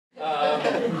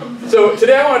So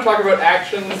today I want to talk about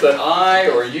actions that I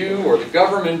or you or the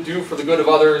government do for the good of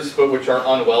others, but which are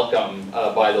unwelcome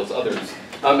by those others.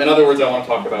 In other words, I want to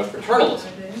talk about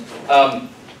paternalism.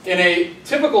 In a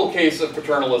typical case of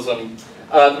paternalism,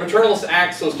 the paternalist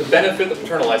acts so as to benefit the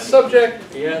paternalized subject,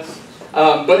 yes,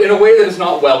 but in a way that is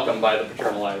not welcome by the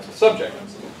paternalized subject.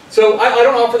 So I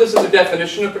don't offer this as a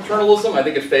definition of paternalism. I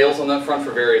think it fails on that front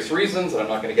for various reasons that I'm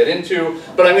not going to get into,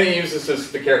 but I'm going to use this as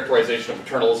the characterization of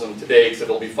paternalism today because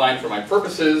it'll be fine for my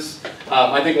purposes.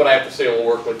 I think what I have to say will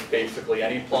work with basically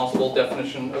any plausible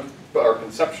definition of, or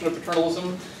conception of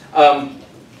paternalism.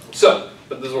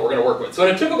 But this is what we're going to work with. So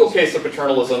in a typical case of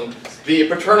paternalism, the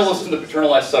paternalist and the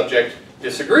paternalized subject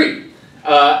disagree.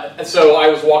 So I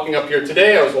was walking up here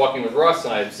today, I was walking with Russ,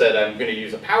 and I said I'm going to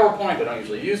use a PowerPoint. I don't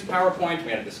usually use PowerPoint.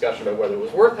 We had a discussion about whether it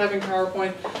was worth having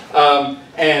PowerPoint.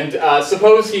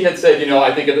 Suppose he had said, you know,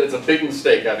 I think it's a big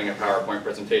mistake having a PowerPoint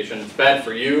presentation. It's bad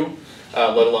for you,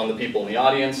 let alone the people in the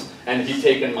audience. And he'd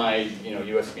taken my,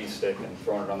 USB stick and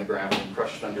thrown it on the ground and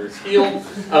crushed it under his heel.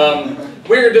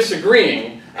 We're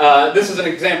disagreeing. This is an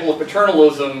example of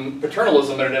paternalism,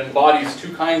 and it embodies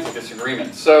two kinds of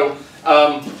disagreement. So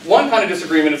one kind of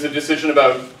disagreement is a decision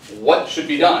about what should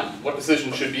be done, what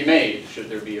decision should be made, should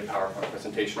there be a PowerPoint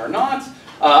presentation or not.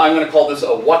 I'm going to call this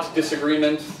a what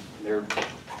disagreement. They're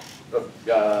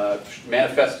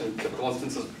manifest in typical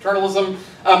instances of paternalism.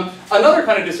 Another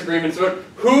kind of disagreement is about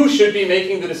who should be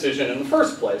making the decision in the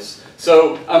first place.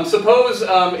 So suppose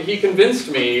he convinced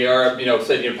me, or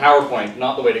said, PowerPoint,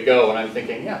 not the way to go, and I'm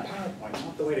thinking, yeah, PowerPoint,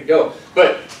 not the way to go.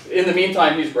 But in the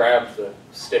meantime, he's grabbed the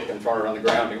stick and thrown it on the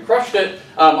ground and crushed it.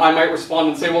 I might respond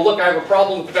and say, well, look, I have a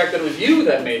problem with the fact that it was you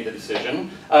that made the decision.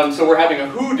 So we're having a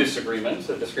who disagreement,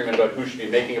 a disagreement about who should be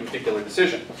making a particular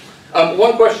decision.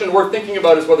 One question worth thinking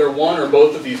about is whether one or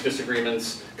both of these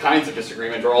kinds of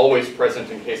disagreement, are always present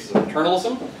in cases of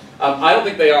paternalism. I don't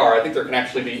think they are. I think there can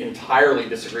actually be entirely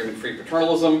disagreement-free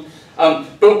paternalism.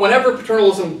 But whenever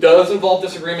paternalism does involve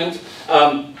disagreement,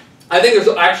 I think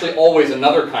there's actually always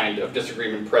another kind of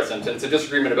disagreement present, and it's a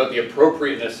disagreement about the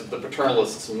appropriateness of the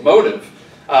paternalist's motive.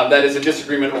 That is a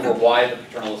disagreement over why the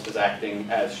paternalist is acting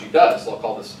as she does. So I'll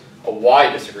call this a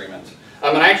why disagreement.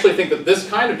 And I actually think that this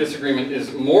kind of disagreement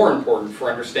is more important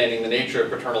for understanding the nature of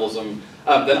paternalism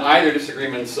than either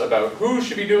disagreements about who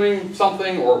should be doing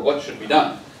something or what should be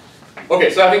done. Okay,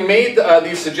 so having made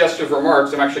these suggestive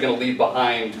remarks, I'm actually going to leave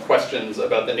behind questions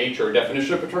about the nature or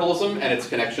definition of paternalism and its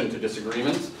connection to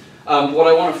disagreements. What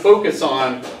I want to focus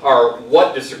on are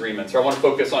what disagreements, or I want to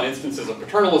focus on instances of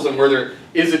paternalism where there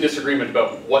is a disagreement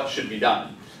about what should be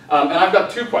done. And I've got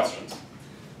two questions.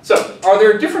 So, are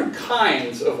there different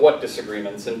kinds of what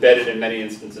disagreements embedded in many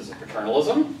instances of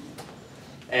paternalism?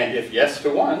 And if yes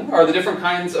to one, are the different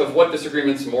kinds of what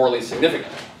disagreements morally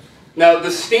significant? Now,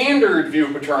 the standard view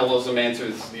of paternalism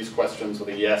answers these questions with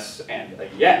a yes and a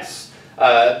yes.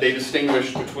 They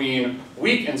distinguish between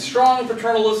weak and strong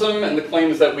paternalism, and the claim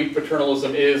is that weak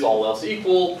paternalism is, all else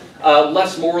equal,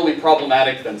 less morally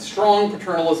problematic than strong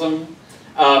paternalism.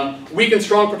 Weak and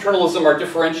strong paternalism are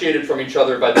differentiated from each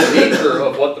other by the nature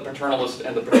of what the paternalist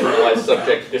and the paternalized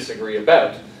subject disagree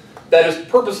about. That is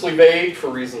purposely vague for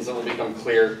reasons that will become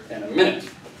clear in a minute.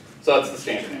 So that's the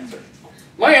standard answer.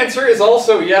 My answer is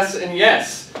also yes and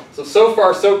yes. So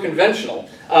far, so conventional.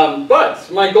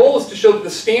 But my goal is to show that the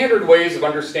standard ways of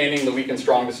understanding the weak and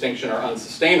strong distinction are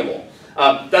unsustainable.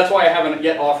 That's why I haven't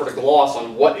yet offered a gloss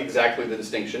on what exactly the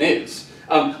distinction is.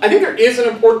 I think there is an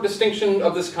important distinction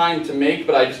of this kind to make,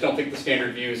 but I just don't think the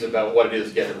standard views about what it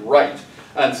is get it right.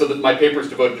 And so that my paper is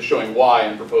devoted to showing why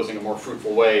I'm proposing a more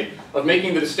fruitful way of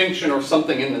making the distinction or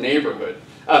something in the neighborhood.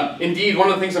 Indeed, one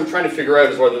of the things I'm trying to figure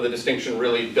out is whether the distinction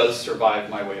really does survive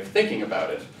my way of thinking about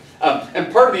it.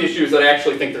 And part of the issue is that I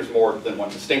actually think there's more than one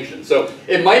distinction. So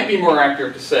it might be more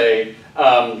accurate to say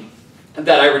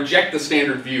that I reject the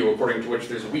standard view according to which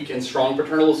there's weak and strong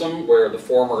paternalism, where the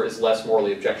former is less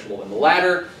morally objectionable than the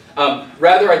latter.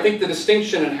 Rather, I think the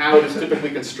distinction in how it is typically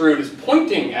construed is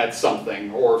pointing at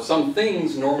something, or some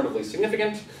things normatively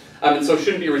significant, and so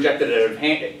shouldn't be rejected out of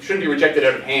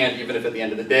hand, even if at the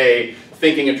end of the day,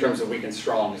 thinking in terms of weak and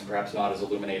strong is perhaps not as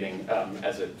illuminating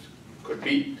as it could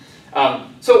be.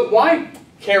 So why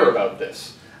care about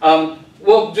this?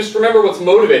 Well, just remember what's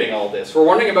motivating all this. We're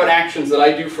wondering about actions that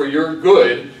I do for your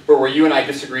good, but where you and I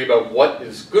disagree about what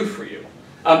is good for you.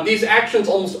 These actions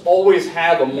almost always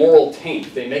have a moral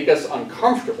taint. They make us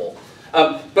uncomfortable.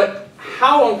 But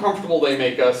how uncomfortable they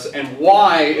make us and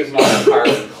why is not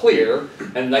entirely clear.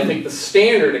 And I think the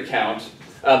standard account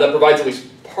that provides at least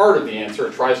part of the answer,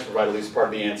 or tries to provide at least part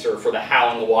of the answer for the how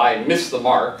and the why, miss the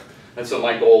mark. And so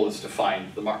my goal is to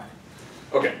find the mark.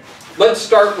 Okay, let's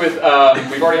start with,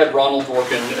 we've already had Ronald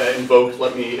Dworkin invoked.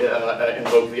 Let me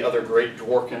invoke the other great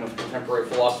Dworkin of contemporary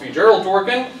philosophy, Gerald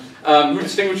Dworkin, who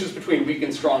distinguishes between weak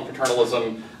and strong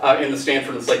paternalism in the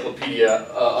Stanford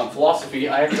Encyclopedia on Philosophy.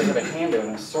 I actually have a handout,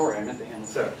 I'm sorry, I meant to hand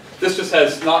this out. This just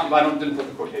has not, didn't put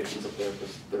the quotations up there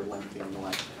because they're lengthy in the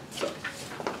line. So,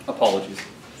 apologies.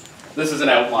 This is an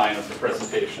outline of the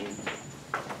presentation.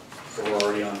 So we're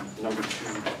already on number 2.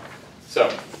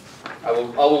 So, I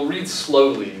will read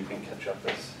slowly, you can catch up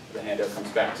as the handout comes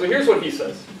back. So here's what he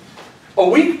says. A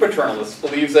weak paternalist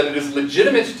believes that it is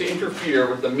legitimate to interfere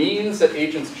with the means that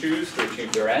agents choose to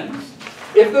achieve their ends,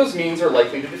 if those means are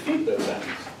likely to defeat those ends.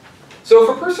 So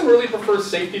if a person really prefers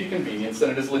safety to convenience, then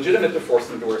it is legitimate to force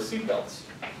them to wear seatbelts.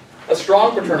 A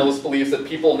strong paternalist believes that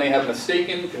people may have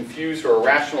mistaken, confused, or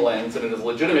irrational ends, and it is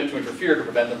legitimate to interfere to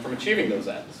prevent them from achieving those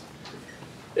ends.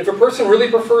 If a person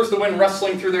really prefers the wind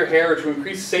rustling through their hair to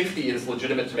increase safety, it is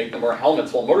legitimate to make them wear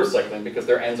helmets while motorcycling because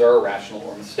their ends are irrational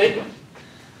or mistaken.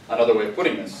 Another way of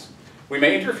putting this, we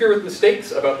may interfere with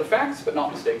mistakes about the facts, but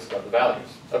not mistakes about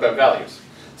values.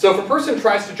 So if a person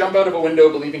tries to jump out of a window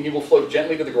believing he will float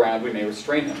gently to the ground, we may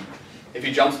restrain him. If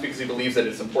he jumps because he believes that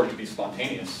it's important to be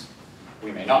spontaneous,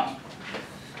 we may not.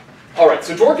 All right,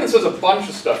 so Dworkin says a bunch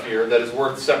of stuff here that is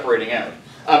worth separating out.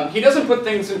 He doesn't put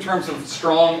things in terms of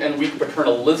strong and weak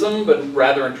paternalism, but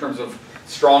rather in terms of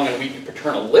strong and weak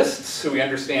paternalists, who he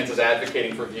understands as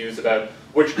advocating for views about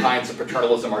which kinds of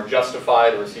paternalism are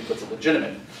justified, or as he puts it,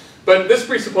 legitimate. But this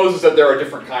presupposes that there are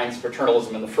different kinds of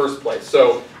paternalism in the first place.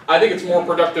 So I think it's more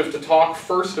productive to talk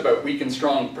first about weak and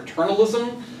strong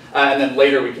paternalism, and then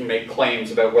later we can make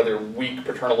claims about whether weak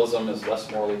paternalism is less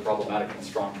morally problematic than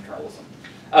strong paternalism.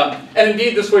 And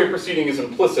indeed, this way of proceeding is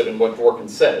implicit in what Dworkin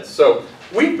says. So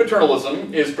weak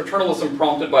paternalism is paternalism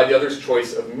prompted by the other's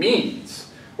choice of means,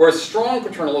 whereas strong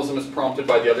paternalism is prompted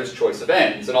by the other's choice of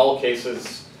ends, in all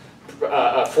cases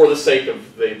for the sake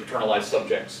of the paternalized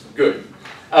subject's good.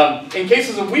 In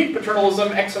cases of weak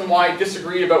paternalism, X and Y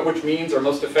disagree about which means are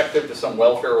most effective to some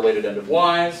welfare-related end of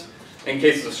Y's. In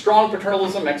cases of strong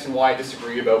paternalism, X and Y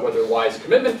disagree about whether Y's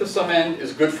commitment to some end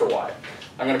is good for Y.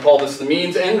 I'm going to call this the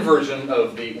means-end version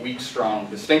of the weak-strong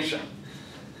distinction.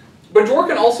 But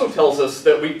Dworkin also tells us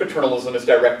that weak paternalism is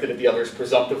directed at the other's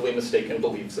presumptively mistaken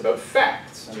beliefs about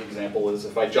facts. And the example is,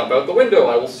 if I jump out the window,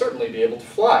 I will certainly be able to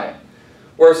fly.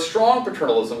 Whereas strong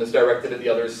paternalism is directed at the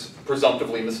other's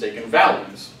presumptively mistaken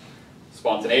values.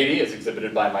 Spontaneity, as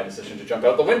exhibited by my decision to jump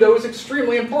out the window, is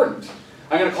extremely important.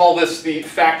 I'm going to call this the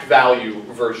fact-value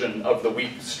version of the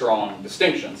weak-strong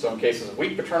distinction. So in cases of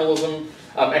weak paternalism,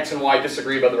 X and Y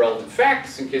disagree about the relevant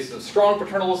facts. In cases of strong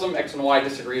paternalism, X and Y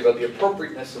disagree about the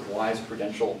appropriateness of Y's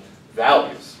prudential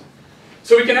values.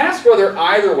 So we can ask whether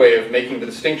either way of making the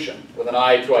distinction, with an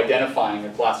eye to identifying a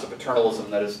class of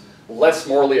paternalism that is less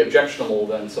morally objectionable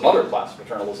than some other class of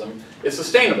paternalism, is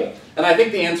sustainable. And I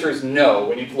think the answer is no.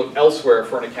 We need to look elsewhere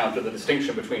for an account of the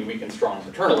distinction between weak and strong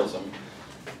paternalism.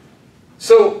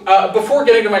 So before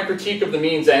getting to my critique of the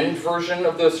means-end version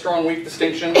of the strong-weak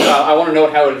distinction, I want to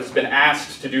note how it has been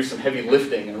asked to do some heavy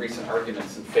lifting in recent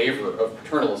arguments in favor of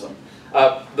paternalism.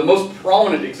 The most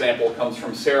prominent example comes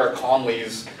from Sarah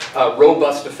Conley's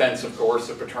robust defense of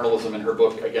coercive paternalism in her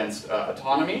book Against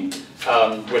Autonomy,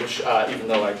 which, even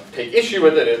though I take issue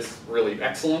with it, is really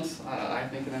excellent, I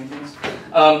think, in any case.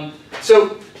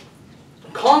 So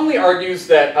Conley argues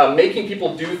that making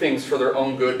people do things for their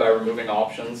own good by removing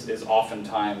options is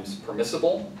oftentimes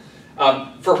permissible.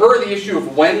 For her, the issue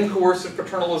of when coercive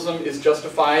paternalism is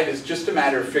justified is just a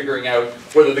matter of figuring out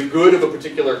whether the good of a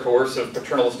particular coercive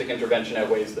paternalistic intervention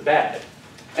outweighs the bad.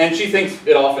 And she thinks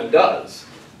it often does.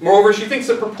 Moreover, she thinks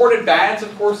that purported bads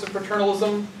of coercive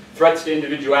paternalism, threats to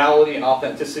individuality and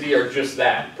authenticity, are just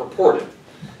that, purported.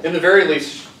 In the very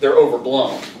least, they're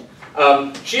overblown.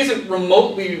 She isn't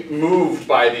remotely moved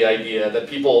by the idea that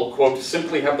people, quote,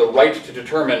 simply have the right to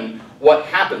determine what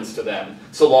happens to them,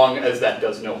 so long as that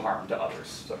does no harm to others.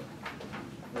 So,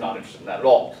 I'm not interested in that at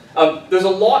all. There's a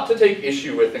lot to take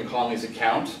issue with in Conley's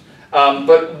account,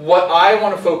 but what I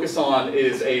want to focus on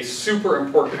is a super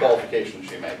important qualification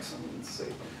she makes. Let's see.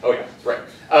 Oh yeah, right.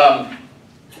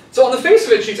 So on the face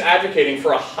of it, she's advocating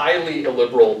for a highly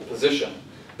illiberal position,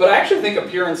 but I actually think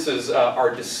appearances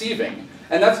are deceiving.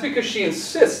 And that's because she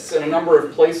insists in a number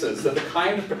of places that the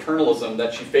kind of paternalism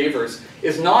that she favors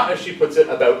is not, as she puts it,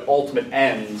 about ultimate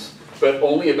ends, but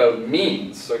only about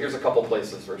means. So here's a couple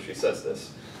places where she says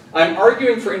this. I'm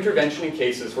arguing for intervention in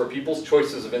cases where people's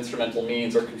choices of instrumental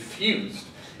means are confused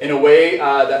in a way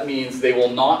that means they will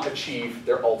not achieve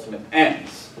their ultimate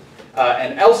ends.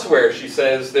 And elsewhere, she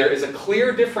says, there is a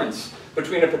clear difference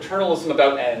between a paternalism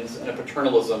about ends and a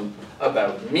paternalism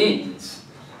about means.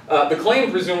 The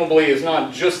claim, presumably, is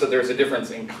not just that there's a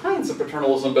difference in kinds of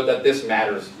paternalism, but that this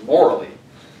matters morally.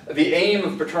 The aim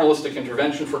of paternalistic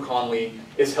intervention for Conley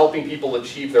is helping people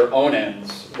achieve their own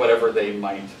ends, whatever they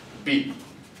might be.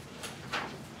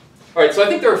 All right, so I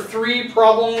think there are three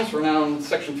problems. We're now in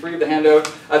section 3 of the handout.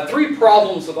 Three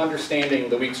problems of understanding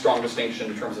the weak-strong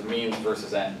distinction in terms of means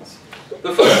versus ends.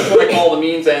 The first is what I call the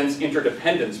means-ends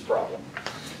interdependence problem.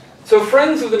 So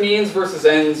friends of the means versus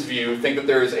ends view think that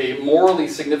there is a morally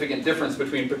significant difference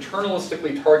between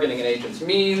paternalistically targeting an agent's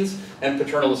means and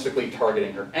paternalistically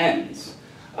targeting her ends.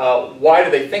 Why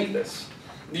do they think this?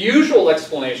 The usual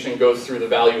explanation goes through the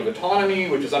value of autonomy,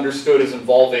 which is understood as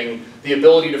involving the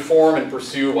ability to form and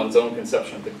pursue one's own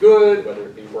conception of the good, whether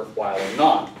it be worthwhile or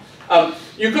not.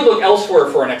 You could look elsewhere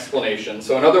for an explanation.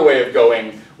 So another way of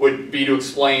going would be to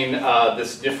explain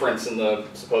this difference in the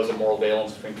supposed moral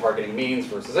valence between targeting means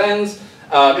versus ends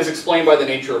is explained by the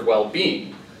nature of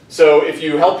well-being. So if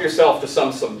you help yourself to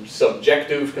some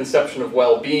subjective conception of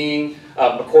well-being,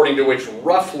 according to which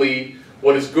roughly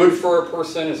what is good for a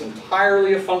person is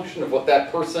entirely a function of what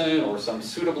that person, or some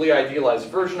suitably idealized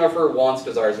version of her, wants,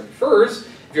 desires, and prefers,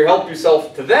 if you help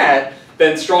yourself to that,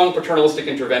 then strong paternalistic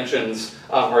interventions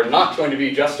are not going to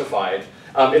be justified.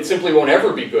 It simply won't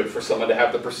ever be good for someone to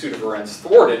have the pursuit of her ends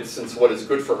thwarted, since what is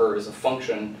good for her is a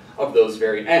function of those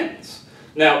very ends.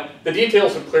 Now, the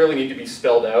details would clearly need to be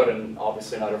spelled out, and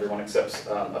obviously not everyone accepts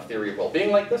a theory of well-being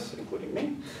like this, including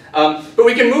me. But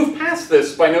we can move past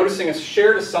this by noticing a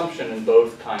shared assumption in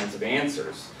both kinds of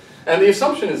answers. And the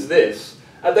assumption is this,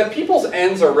 that people's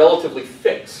ends are relatively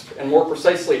fixed, and more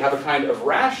precisely have a kind of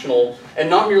rational and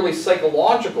not merely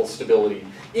psychological stability,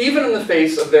 even in the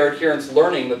face of their adherents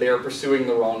learning that they are pursuing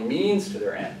the wrong means to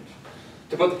their end.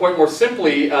 To put the point more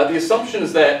simply, the assumption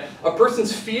is that a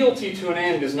person's fealty to an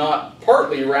end is not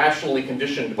partly rationally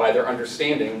conditioned by their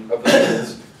understanding of the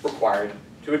means required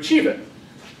to achieve it.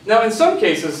 Now, in some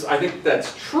cases, I think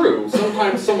that's true.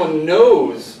 Sometimes someone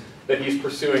knows that he's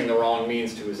pursuing the wrong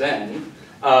means to his end,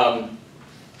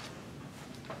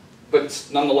 but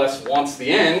nonetheless wants the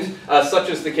end, such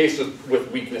is the case with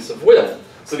weakness of will.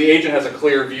 So the agent has a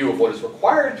clear view of what is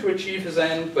required to achieve his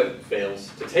end, but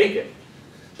fails to take it.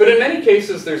 But in many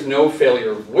cases, there's no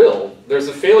failure of will. There's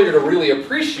a failure to really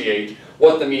appreciate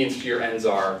what the means to your ends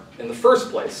are in the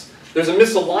first place. There's a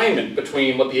misalignment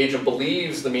between what the agent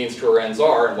believes the means to her ends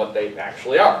are and what they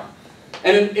actually are.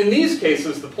 And in these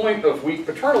cases, the point of weak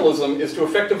paternalism is to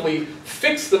effectively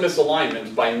fix the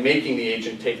misalignment by making the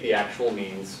agent take the actual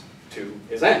means to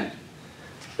his end.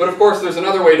 But of course, there's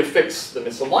another way to fix the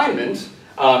misalignment.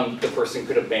 The person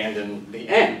could abandon the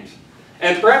end.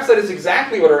 And perhaps that is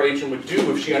exactly what our agent would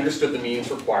do if she understood the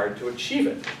means required to achieve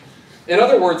it. In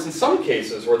other words, in some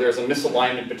cases where there's a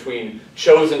misalignment between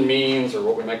chosen means, or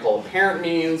what we might call apparent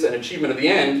means, and achievement of the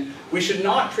end, we should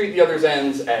not treat the other's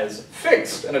ends as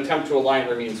fixed and attempt to align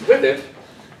her means with it.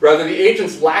 Rather, the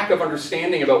agent's lack of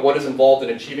understanding about what is involved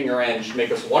in achieving her end should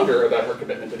make us wonder about her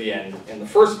commitment to the end in the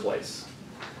first place.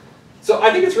 So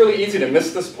I think it's really easy to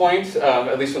miss this point,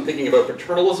 at least when thinking about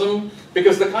paternalism,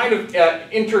 because the kind of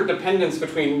interdependence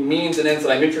between means and ends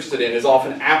that I'm interested in is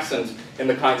often absent in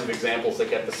the kinds of examples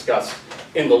that get discussed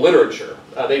in the literature.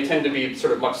 They tend to be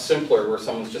sort of much simpler, where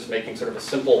someone's just making sort of a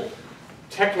simple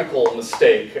technical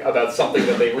mistake about something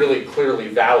that they really clearly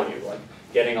value, like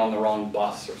getting on the wrong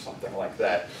bus or something like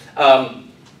that.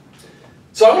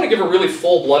 So I want to give a really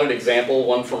full-blooded example,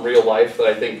 one from real life that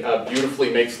I think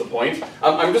beautifully makes the point.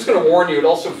 I'm just going to warn you, it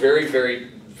also very,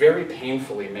 very, very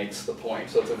painfully makes the point.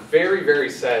 So it's a very, very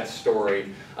sad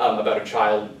story about a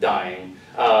child dying.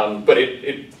 But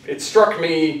it struck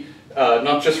me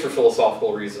not just for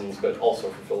philosophical reasons, but also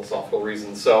for philosophical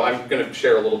reasons. So I'm going to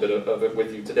share a little bit of it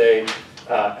with you today,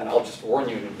 and I'll just warn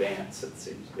you in advance.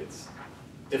 It's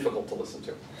difficult to listen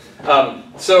to.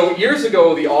 So years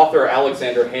ago, the author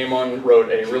Alexander Hamon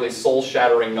wrote a really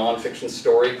soul-shattering nonfiction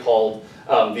story called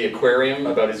The Aquarium,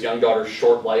 about his young daughter's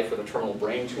short life with a terminal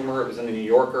brain tumor. It was in the New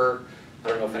Yorker. I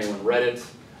don't know if anyone read it.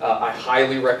 I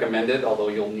highly recommend it, although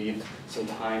you'll need some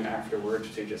time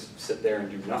afterwards to just sit there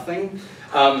and do nothing.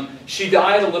 She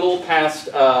died a little past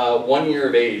 1 year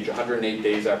of age, 108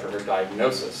 days after her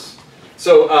diagnosis.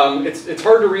 So it's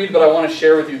hard to read, but I want to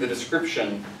share with you the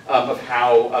description of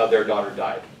how their daughter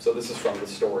died. So this is from the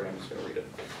story. I'm just going to read it.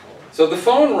 So the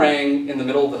phone rang in the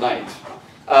middle of the night.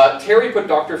 Terry put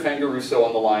Dr. Fangarusso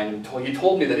on the line, and he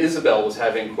told me that Isabel was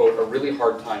having, quote, a really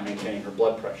hard time maintaining her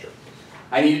blood pressure.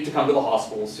 I needed to come to the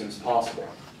hospital as soon as possible.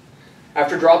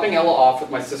 After dropping Ella off with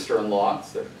my sister-in-law,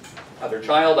 their other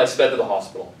child, I sped to the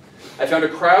hospital. I found a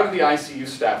crowd of the ICU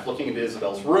staff looking into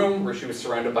Isabel's room, where she was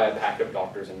surrounded by a pack of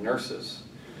doctors and nurses.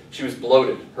 She was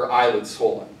bloated, her eyelids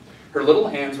swollen. Her little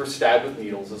hands were stabbed with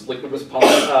needles as liquid was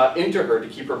pumped into her to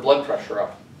keep her blood pressure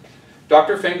up.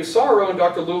 Dr. Fangusaro and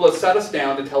Dr. Lula sat us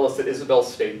down to tell us that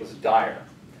Isabel's state was dire.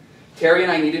 Terry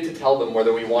and I needed to tell them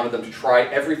whether we wanted them to try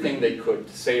everything they could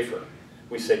to save her.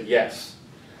 We said yes.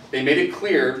 They made it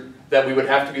clear that we would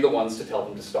have to be the ones to tell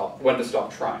them when to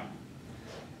stop trying.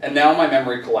 And now my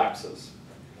memory collapses.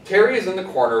 Terry is in the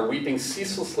corner, weeping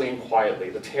ceaselessly and quietly,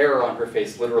 the terror on her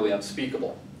face literally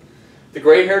unspeakable. The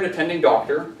gray-haired attending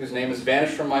doctor, whose name has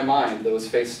vanished from my mind, though his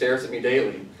face stares at me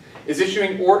daily, is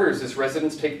issuing orders as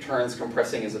residents take turns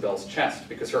compressing Isabel's chest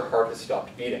because her heart has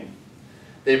stopped beating.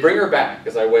 They bring her back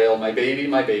as I wail, "My baby,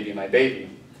 my baby, my baby."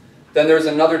 Then there's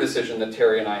another decision that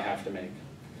Terry and I have to make.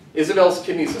 Isabel's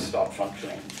kidneys have stopped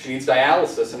functioning. She needs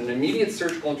dialysis, and an immediate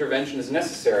surgical intervention is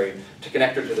necessary to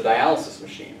connect her to the dialysis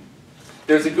machine.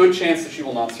 There's a good chance that she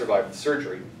will not survive the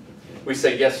surgery. We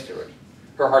say yes to it.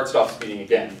 Her heart stops beating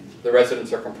again. The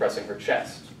residents are compressing her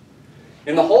chest.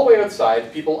 In the hallway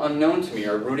outside, people unknown to me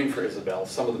are rooting for Isabel,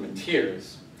 some of them in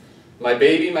tears. "My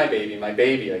baby, my baby, my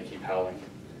baby," I keep howling.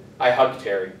 I hug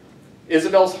Terry.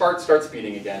 Isabel's heart starts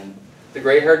beating again. The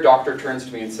gray-haired doctor turns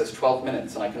to me and says 12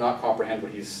 minutes, and I cannot comprehend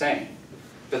what he is saying.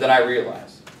 But then I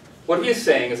realize. What he is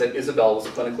saying is that Isabel was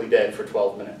clinically dead for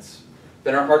 12 minutes.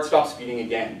 Then her heart stops beating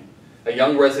again. A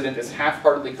young resident is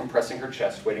half-heartedly compressing her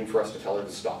chest, waiting for us to tell her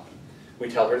to stop. We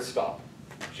tell her to stop.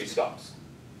 She stops.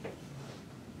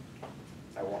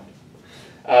 I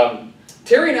won't.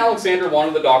 Terry and Alexander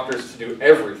wanted the doctors to do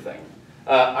everything.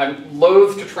 I'm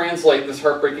loath to translate this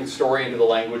heartbreaking story into the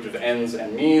language of ends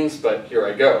and means, but here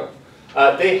I go.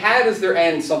 They had as their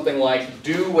end something like,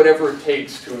 do whatever it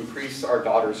takes to increase our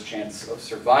daughter's chance of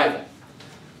survival.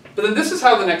 But then this is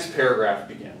how the next paragraph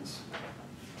begins.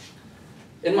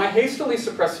 In my hastily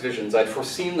suppressed visions, I'd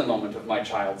foreseen the moment of my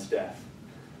child's death.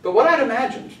 But what I'd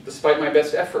imagined, despite my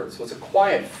best efforts, was a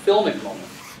quiet, filmic moment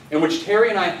in which Terry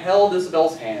and I held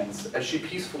Isabel's hands as she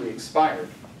peacefully expired.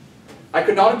 I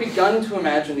could not have begun to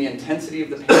imagine the intensity of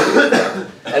the pain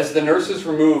as the nurses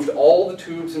removed all the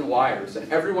tubes and wires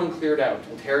and everyone cleared out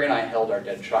and Terry and I held our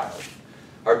dead child.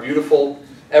 Our beautiful,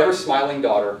 ever-smiling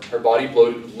daughter, her body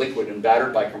bloated with liquid and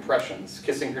battered by compressions,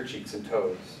 kissing her cheeks and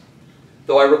toes.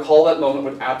 Though I recall that moment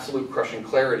with absolute crushing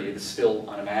clarity, it is still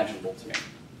unimaginable to me.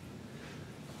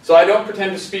 So I don't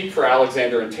pretend to speak for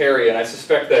Alexander and Terry, and I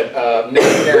suspect that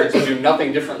many parents would do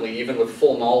nothing differently even with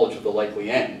full knowledge of the likely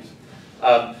end.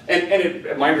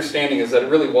 My understanding is that it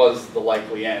really was the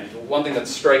likely end. One thing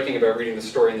that's striking about reading the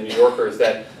story in the New Yorker is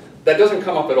that that doesn't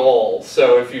come up at all.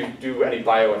 So if you do any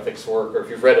bioethics work, or if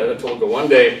you've read Atul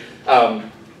Gawande,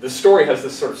 the story has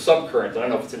this sort of subcurrent, I don't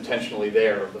know if it's intentionally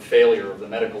there, of the failure of the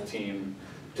medical team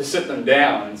to sit them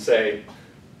down and say,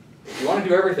 if you want to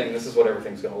do everything, this is what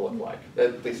everything's going to look like.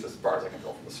 At least as far as I can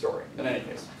tell from the story, in any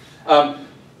case.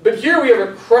 But here we have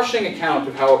a crushing account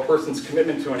of how a person's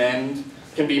commitment to an end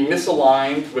can be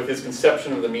misaligned with his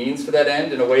conception of the means to that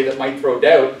end in a way that might throw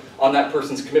doubt on that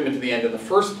person's commitment to the end in the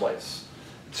first place.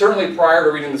 Certainly prior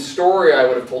to reading the story, I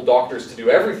would have told doctors to do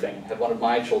everything had one of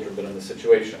my children been in this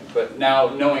situation. But now,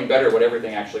 knowing better what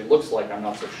everything actually looks like, I'm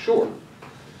not so sure.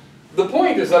 The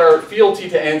point is that our fealty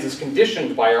to ends is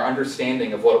conditioned by our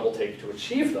understanding of what it will take to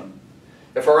achieve them.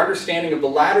 If our understanding of the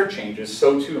latter changes,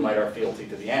 so too might our fealty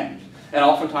to the end, and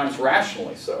oftentimes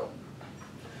rationally so.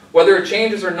 Whether it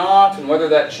changes or not, and whether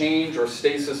that change or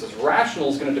stasis is rational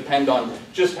is going to depend on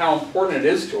just how important it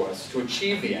is to us to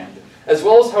achieve the end, as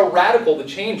well as how radical the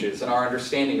change is in our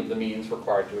understanding of the means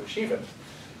required to achieve it.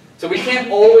 So we can't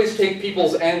always take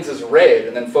people's ends as read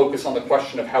and then focus on the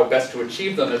question of how best to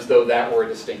achieve them as though that were a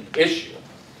distinct issue.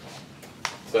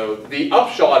 So the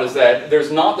upshot is that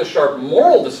there's not the sharp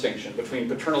moral distinction between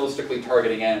paternalistically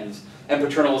targeting ends and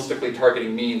paternalistically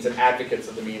targeting means that advocates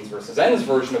of the means versus ends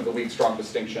version of the weak, strong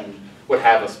distinction would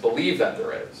have us believe that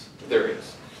there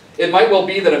is. It might well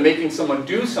be that in making someone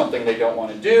do something they don't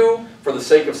want to do for the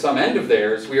sake of some end of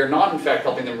theirs, we are not in fact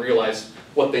helping them realize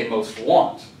what they most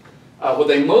want. What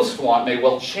they most want may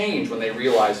well change when they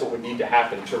realize what would need to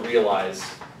happen to realize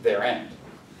their end.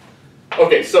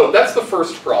 Okay, so that's the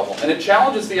first problem, and it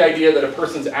challenges the idea that a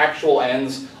person's actual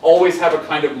ends always have a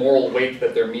kind of moral weight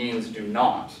that their means do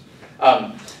not.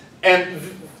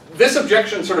 This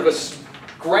objection sort of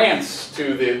grants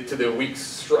to the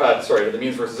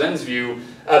means versus ends view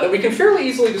that we can fairly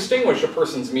easily distinguish a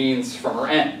person's means from her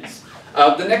ends.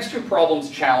 The next two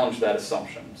problems challenge that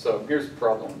assumption. So here's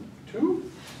problem 2.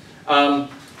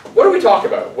 What do we talk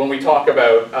about when we talk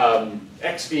about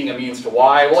X being a means to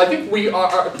Y? Well, I think we're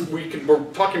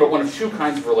talking about one of two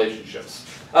kinds of relationships.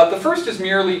 The first is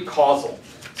merely causal.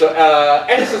 So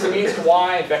X is a means to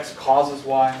Y if X causes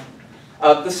Y.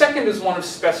 The second is one of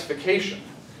specification.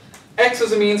 X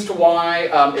is a means to Y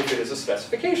if it is a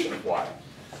specification of Y.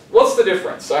 What's the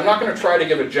difference? I'm not going to try to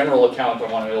give a general account.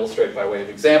 I want to illustrate by way of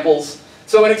examples.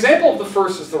 So an example of the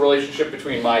first is the relationship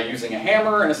between my using a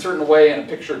hammer in a certain way and a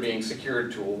picture being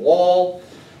secured to a wall.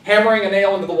 Hammering a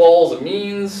nail into the wall is a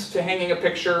means to hanging a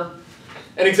picture.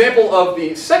 An example of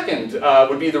the second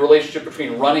would be the relationship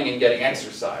between running and getting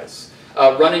exercise.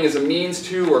 Running is a means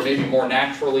to, or maybe more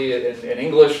naturally in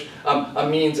English, a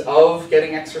means of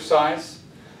getting exercise.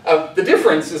 The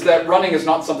difference is that running is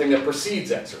not something that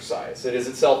precedes exercise. It is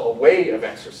itself a way of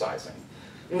exercising.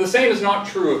 And the same is not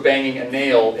true of banging a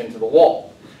nail into the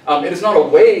wall. It is not a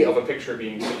way of a picture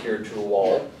being secured to a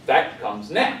wall. That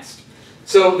comes next.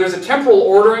 So there's a temporal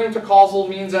ordering to causal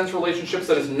means-ends relationships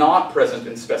that is not present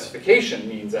in specification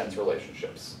means-ends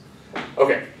relationships.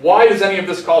 Okay, why does any of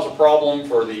this cause a problem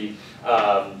for the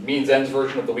means-ends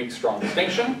version of the weak-strong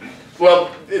distinction?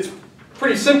 Well, it's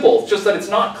pretty simple. It's just that it's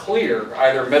not clear,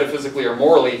 either metaphysically or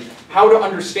morally, how to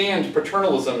understand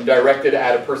paternalism directed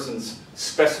at a person's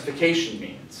specification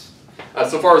means.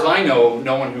 So far as I know,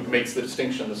 no one who makes the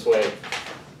distinction this way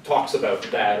talks about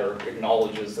that or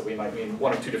acknowledges that we might mean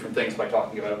one of two different things by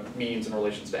talking about means in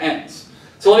relations to ends.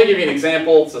 So let me give you an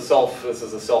example. This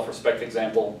is a self-respect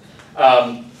example.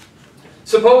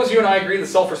 Suppose you and I agree that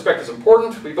self-respect is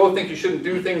important. We both think you shouldn't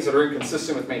do things that are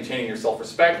inconsistent with maintaining your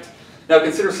self-respect. Now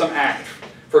consider some act.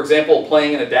 For example,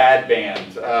 playing in a dad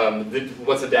band.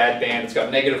 What's a dad band? It's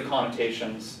got negative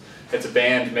connotations. It's a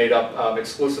band made up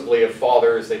exclusively of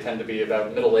fathers. They tend to be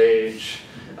about middle age,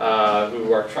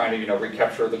 who are trying to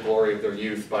recapture the glory of their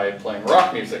youth by playing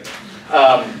rock music.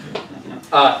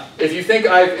 If you think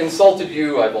I've insulted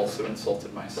you, I've also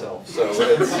insulted myself. So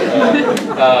it's,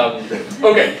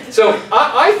 okay, so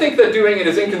I think that doing it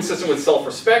is inconsistent with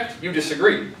self-respect. You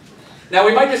disagree. Now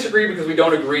we might disagree because we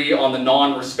don't agree on the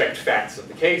non-respect facts of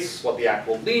the case, what the act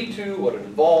will lead to, what it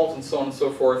involves, and so on and so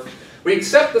forth. We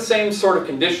accept the same sort of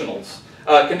conditionals.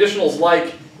 Conditionals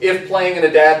like, if playing in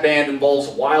a dad band involves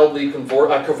wildly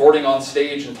cavorting on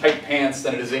stage in tight pants,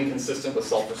 then it is inconsistent with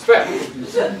self-respect.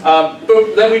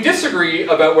 But then we disagree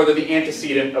about whether the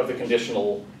antecedent of the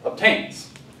conditional obtains.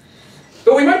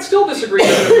 But we might still disagree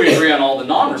even if we agree on all the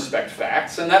non-respect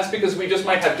facts, and that's because we just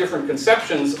might have different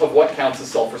conceptions of what counts as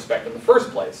self-respect in the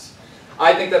first place.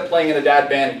 I think that playing in a dad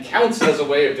band counts as a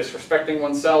way of disrespecting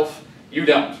oneself. You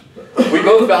don't. We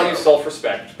both value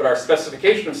self-respect, but our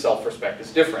specification of self-respect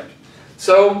is different.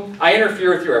 So I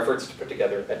interfere with your efforts to put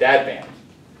together a dad band.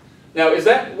 Now, is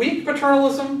that weak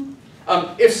paternalism?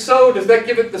 If so, does that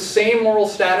give it the same moral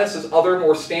status as other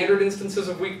more standard instances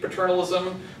of weak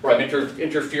paternalism, where I'm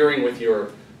interfering with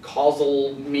your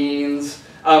causal means?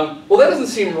 Well, that doesn't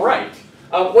seem right.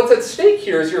 What's at stake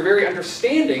here is your very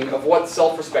understanding of what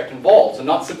self-respect involves, and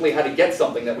not simply how to get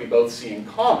something that we both see in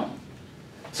common.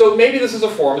 So maybe this is a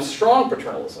form of strong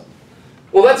paternalism.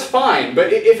 Well, that's fine,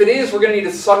 but if it is, we're going to need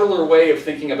a subtler way of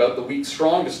thinking about the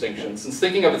weak-strong distinction, since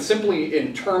thinking of it simply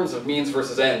in terms of means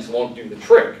versus ends won't do the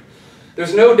trick.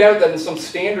 There's no doubt that in some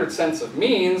standard sense of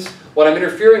means, what I'm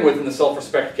interfering with in the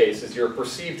self-respect case is your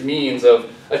perceived means of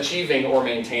achieving or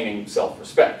maintaining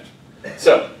self-respect.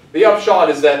 So, the upshot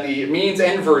is that the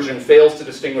means-end version fails to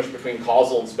distinguish between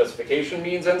causal and specification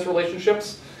means-ends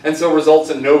relationships, and so results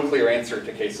in no clear answer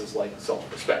to cases like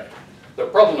self-respect. So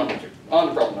problem number 2. On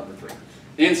to problem number 3.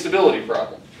 The instability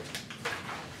problem.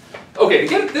 Okay, to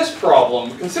get at this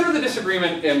problem, consider the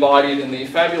disagreement embodied in the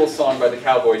fabulous song by the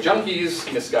Cowboy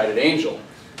Junkies, Misguided Angel.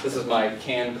 This is my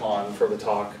CanCon for the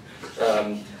talk.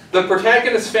 The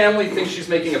protagonist's family thinks she's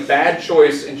making a bad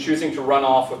choice in choosing to run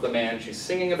off with the man she's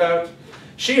singing about.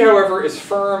 She, however, is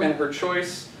firm in her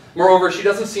choice. Moreover, she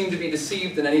doesn't seem to be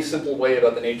deceived in any simple way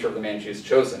about the nature of the man she has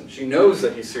chosen. She knows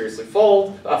that he's seriously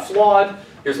flawed.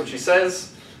 Here's what she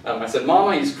says. I said,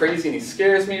 Mama, he's crazy and he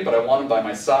scares me, but I want him by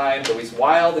my side. Though he's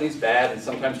wild and he's bad and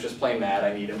sometimes just plain mad,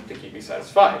 I need him to keep me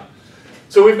satisfied.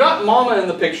 So we've got Mama in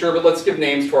the picture, but let's give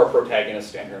names to our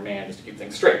protagonist and her man just to keep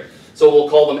things straight. So we'll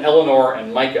call them Eleanor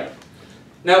and Micah.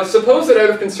 Now, suppose that out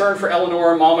of concern for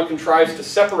Eleanor, Mama contrives to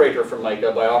separate her from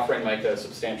Micah by offering Micah a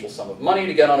substantial sum of money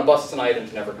to get on a bus tonight and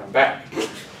to never come back.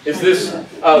 Is this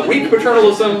weak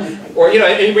paternalism? Or,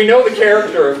 and we know the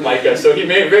character of Micah, so he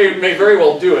may very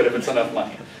well do it if it's enough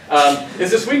money.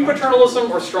 Is this weak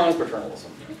paternalism or strong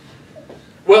paternalism?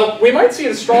 Well, we might see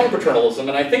it as strong paternalism,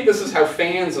 and I think this is how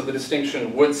fans of the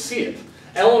distinction would see it.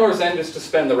 Eleanor's end is to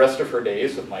spend the rest of her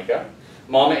days with Micah.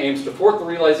 Mama aims to thwart the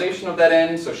realization of that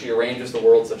end, so she arranges the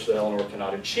world such that Eleanor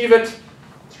cannot achieve it.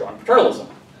 Strong paternalism.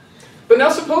 But now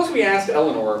suppose we asked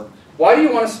Eleanor, why do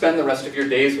you want to spend the rest of your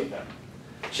days with him?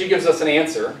 She gives us an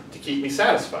answer, to keep me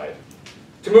satisfied.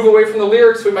 To move away from the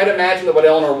lyrics, we might imagine that what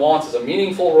Eleanor wants is a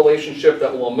meaningful relationship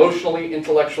that will emotionally,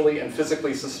 intellectually, and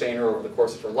physically sustain her over the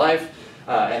course of her life.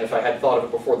 And if I had thought of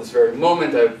it before this very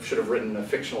moment, I should have written a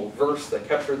fictional verse that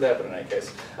captured that, but in any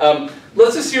case.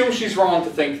 Let's assume she's wrong to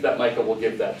think that Micah will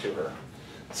give that to her.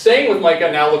 Staying with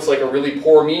Micah now looks like a really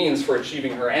poor means for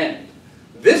achieving her end.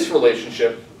 This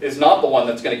relationship is not the one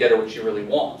that's going to get her what she really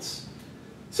wants.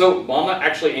 So Mama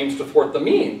actually aims to thwart the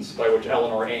means by which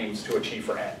Eleanor aims to achieve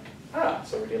her end.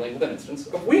 So we're dealing with an instance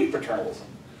of weak paternalism.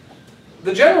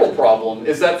 The general problem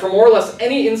is that for more or less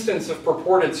any instance of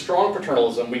purported strong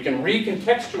paternalism, we can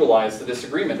recontextualize the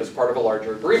disagreement as part of a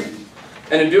larger agreement.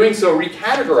 And in doing so,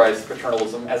 recategorize the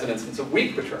paternalism as an instance of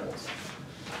weak paternalism.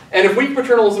 And if weak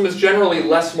paternalism is generally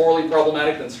less morally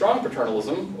problematic than strong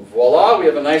paternalism, voila, we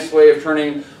have a nice way of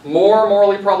turning more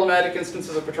morally problematic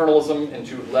instances of paternalism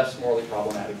into less morally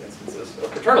problematic instances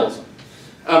of paternalism.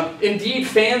 Indeed,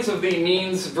 fans of the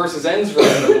means versus ends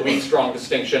version of the weak-strong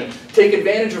distinction take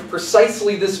advantage of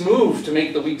precisely this move to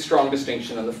make the weak-strong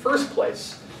distinction in the first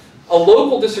place. A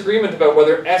local disagreement about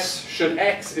whether S should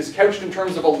X is couched in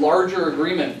terms of a larger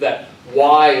agreement that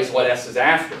Y is what S is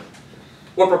after.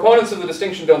 What proponents of the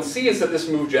distinction don't see is that this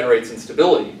move generates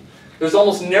instability. There's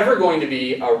almost never going to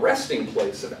be a resting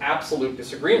place of absolute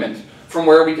disagreement from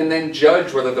where we can then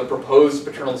judge whether the proposed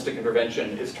paternalistic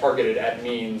intervention is targeted at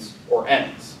means or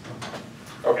ends.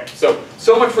 Okay,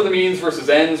 so much for the means versus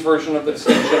ends version of the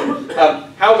distinction.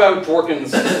 How about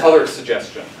Dworkin's other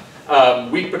suggestion?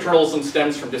 Weak paternalism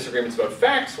stems from disagreements about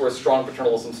facts, whereas strong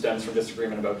paternalism stems from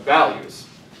disagreement about values.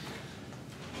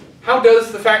 How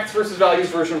does the facts versus values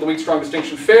version of the weak-strong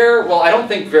distinction fare? Well, I don't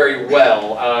think very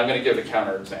well. I'm going to give a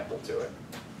counterexample to it,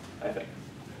 I think.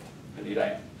 Indeed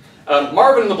I am.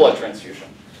 Marvin and the blood transfusion.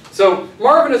 So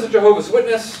Marvin is a Jehovah's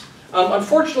Witness.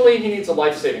 Unfortunately, he needs a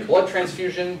life-saving blood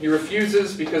transfusion. He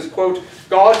refuses because, quote,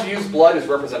 God views blood as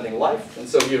representing life, and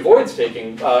so he avoids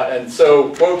taking,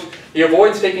 quote, he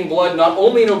avoids taking blood not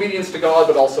only in obedience to God,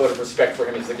 but also out of respect for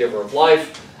him as the giver of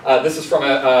life. This is from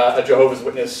a Jehovah's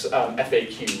Witness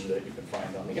FAQ that you can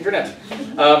find on the internet.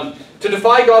 To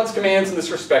defy God's commands in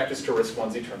this respect is to risk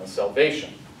one's eternal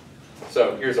salvation.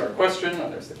 So here's our question. Oh,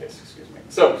 there's the case, excuse me.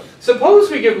 So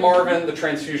suppose we give Marvin the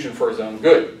transfusion for his own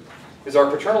good. Is our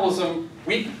paternalism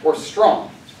weak or strong?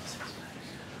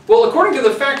 Well, according to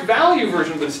the fact-value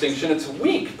version of the distinction, it's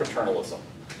weak paternalism.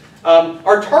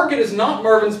 Our target is not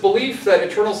Marvin's belief that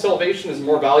eternal salvation is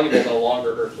more valuable than a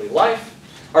longer earthly life.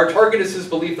 Our target is his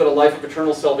belief that a life of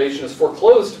eternal salvation is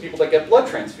foreclosed to people that get blood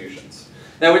transfusions.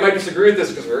 Now, we might disagree with this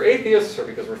because we're atheists or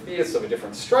because we're theists of a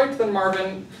different stripe than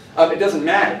Marvin. It doesn't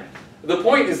matter. The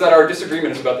point is that our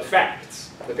disagreement is about the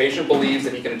facts. The patient believes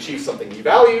that he can achieve something he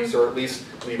values, or at least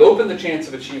leave open the chance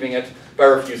of achieving it by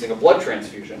refusing a blood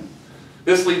transfusion.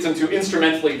 This leads him to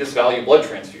instrumentally disvalue blood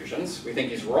transfusions. We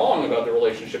think he's wrong about the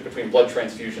relationship between blood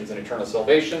transfusions and eternal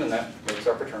salvation, and that makes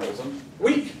our paternalism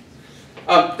weak.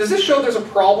 Does this show there's a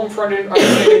problem for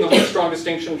understanding the weak-strong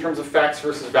distinction in terms of facts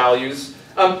versus values?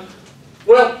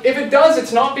 Well, if it does,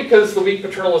 it's not because the weak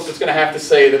paternalist is going to have to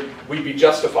say that we'd be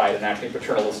justified in acting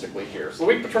paternalistically here. So the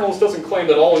weak paternalist doesn't claim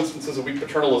that all instances of weak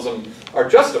paternalism are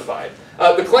justified.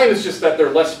 The claim is just that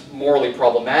they're less morally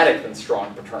problematic than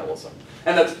strong paternalism.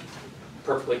 And that's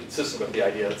perfectly consistent with the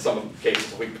idea that some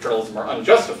cases of weak paternalism are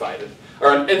unjustified.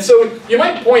 And so you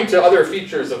might point to other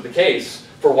features of the case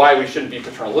for why we shouldn't be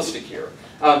paternalistic here.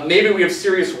 Maybe we have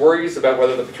serious worries about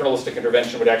whether the paternalistic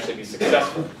intervention would actually be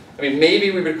successful. I mean, maybe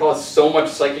we would cause so much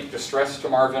psychic distress to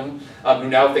Marvin, who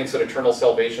now thinks that eternal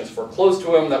salvation is foreclosed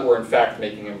to him, that we're in fact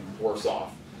making him worse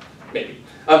off. Maybe.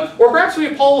 Or perhaps we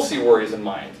have policy worries in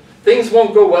mind. Things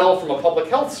won't go well from a public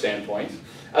health standpoint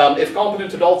if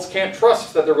competent adults can't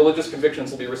trust that their religious convictions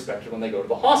will be respected when they go to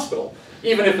the hospital,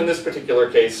 even if in this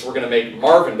particular case we're going to make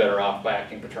Marvin better off by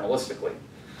acting paternalistically.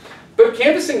 But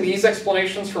canvassing these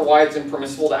explanations for why it's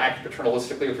impermissible to act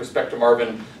paternalistically with respect to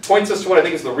Marvin points us to what I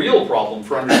think is the real problem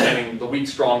for understanding the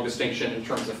weak-strong distinction in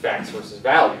terms of facts versus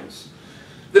values.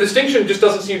 The distinction just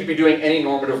doesn't seem to be doing any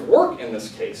normative work in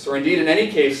this case, or indeed in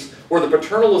any case where the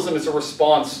paternalism is a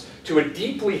response to a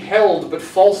deeply held but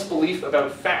false belief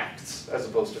about facts as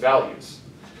opposed to values.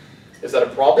 Is that a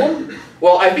problem?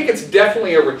 Well, I think it's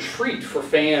definitely a retreat for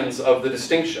fans of the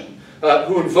distinction,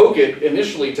 who invoke it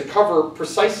initially to cover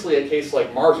precisely a case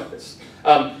like Marvin's.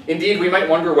 Indeed, we might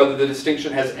wonder whether the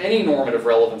distinction has any normative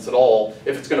relevance at all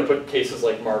if it's going to put cases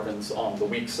like Marvin's on the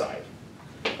weak side.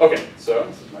 Okay, so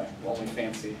this is my only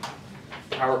fancy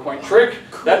PowerPoint trick.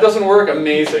 That doesn't work.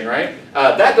 Amazing, right?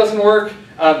 That doesn't work.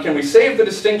 Can we save the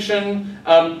distinction?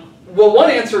 Well, one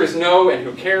answer is no, and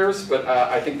who cares, but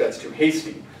I think that's too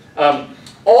hasty.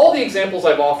 all the examples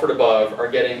I've offered above are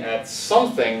getting at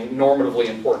something normatively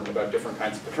important about different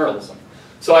kinds of paternalism.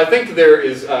 So I think there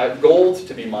is gold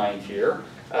to be mined here.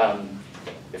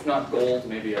 If not gold,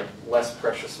 maybe a less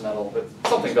precious metal, but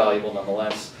something valuable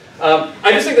nonetheless.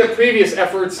 I just think that previous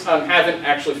efforts haven't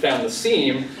actually found the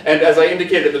seam, and as I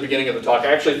indicated at the beginning of the talk,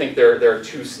 I actually think there are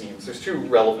two seams. There's two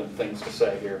relevant things to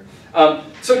say here.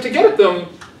 So to get at them,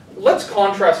 let's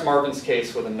contrast Marvin's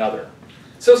case with another.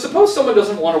 So suppose someone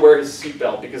doesn't want to wear his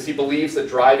seatbelt because he believes that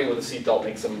driving with a seatbelt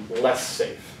makes him less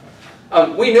safe.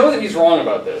 We know that he's wrong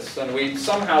about this, and we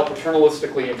somehow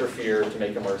paternalistically interfere to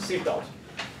make him wear a seatbelt.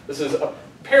 This is a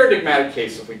paradigmatic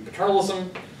case of weak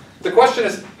paternalism. The question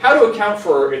is how to account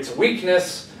for its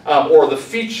weakness, or the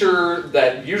feature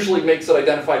that usually makes it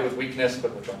identified with weakness,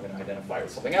 but which I'm going to identify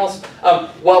with something else,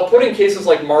 while putting cases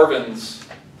like Marvin's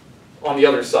on the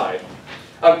other side.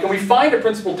 Can we find a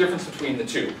principal difference between the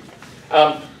two?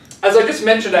 As I just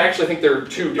mentioned, I actually think there are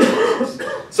two differences.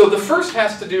 So the first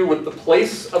has to do with the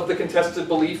place of the contested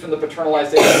belief in the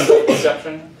paternalization of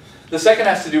self-conception. The second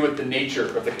has to do with the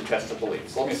nature of the contested belief.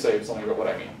 So let me say something about what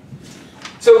I mean.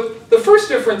 So the first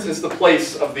difference is the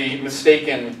place of the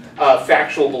mistaken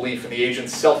factual belief in the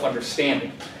agent's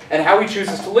self-understanding, and how he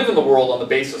chooses to live in the world on the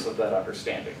basis of that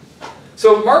understanding.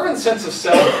 So Marvin's sense of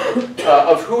self,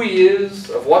 of who he is,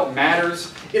 of what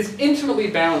matters, is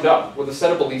intimately bound up with a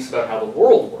set of beliefs about how the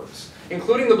world works,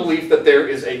 including the belief that there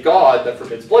is a God that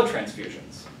forbids blood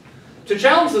transfusions. To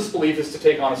challenge this belief is to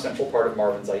take on a central part of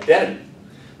Marvin's identity.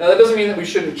 Now that doesn't mean that we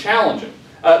shouldn't challenge it.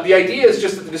 The idea is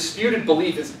just that the disputed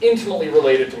belief is intimately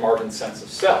related to Marvin's sense of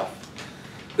self.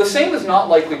 The same is not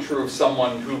likely true of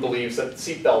someone who believes that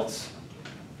seatbelts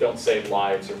don't save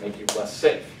lives or make you less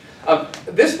safe.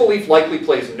 This belief likely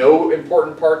plays no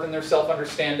important part in their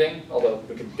self-understanding, although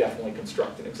we could definitely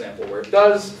construct an example where it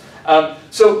does.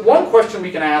 So one question we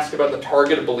can ask about the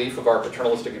targeted belief of our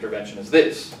paternalistic intervention is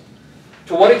this.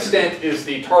 To what extent is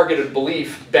the targeted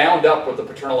belief bound up with the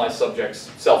paternalized subject's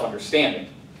self-understanding?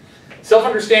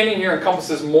 Self-understanding here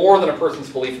encompasses more than a person's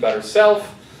belief about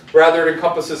herself. Rather, it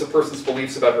encompasses a person's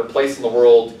beliefs about her place in the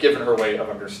world, given her way of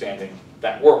understanding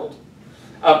that world.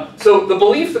 So the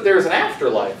belief that there is an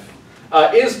afterlife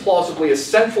is plausibly a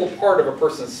central part of a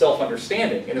person's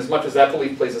self-understanding, in as much as that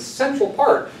belief plays a central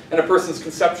part in a person's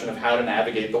conception of how to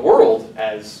navigate the world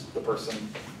as the person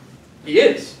he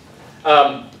is.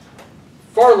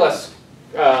 Far less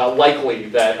likely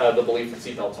that the belief that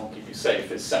seatbelts don't keep you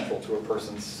safe is central to a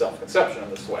person's self-conception in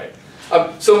this way.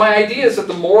 So my idea is that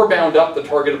the more bound up the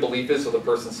targeted belief is with a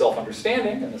person's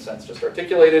self-understanding, in the sense just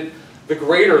articulated, the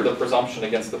greater the presumption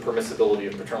against the permissibility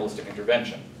of paternalistic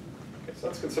intervention. Okay, so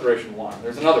that's consideration one.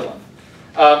 There's another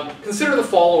one. Consider the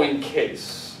following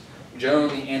case. Joan,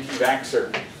 the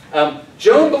anti-vaxxer.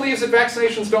 Joan believes that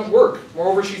vaccinations don't work.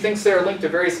 Moreover, she thinks they are linked to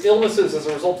various illnesses as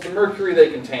a result of the mercury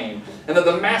they contain, and that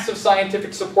the massive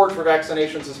scientific support for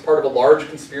vaccinations is part of a large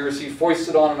conspiracy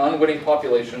foisted on an unwitting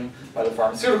population by the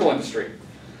pharmaceutical industry.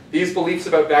 These beliefs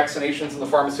about vaccinations in the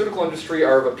pharmaceutical industry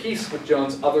are of a piece with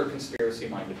Joan's other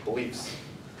conspiracy-minded beliefs.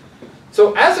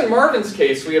 So as in Marvin's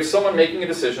case, we have someone making a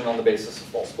decision on the basis of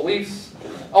false beliefs.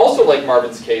 Also like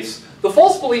Marvin's case, the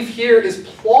false belief here is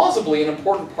plausibly an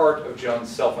important part of Joan's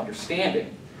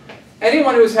self-understanding.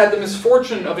 Anyone who has had the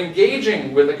misfortune of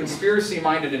engaging with a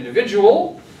conspiracy-minded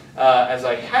individual, as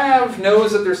I have,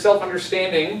 knows that their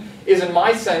self-understanding is, in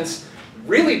my sense,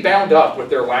 really bound up with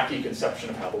their wacky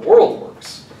conception of how the world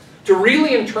works. To really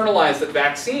internalize that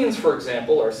vaccines, for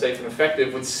example, are safe and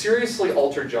effective would seriously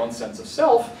alter Joan's sense of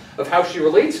self, of how she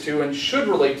relates to and should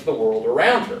relate to the world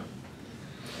around her.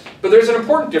 But there's an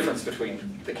important difference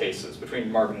between the cases,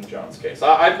 between Marvin and Joan's case.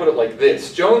 I put it like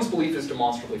this. Joan's belief is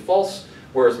demonstrably false,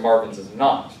 whereas Marvin's is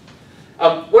not.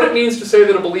 What it means to say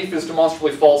that a belief is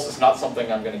demonstrably false is not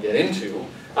something I'm going to get into.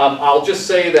 I'll just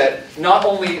say that not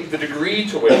only the degree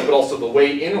to which, but also the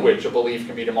way in which a belief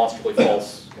can be demonstrably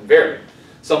false can vary.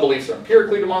 Some beliefs are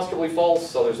empirically demonstrably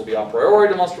false, others will be a priori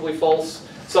demonstrably false,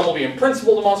 some will be in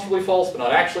principle demonstrably false, but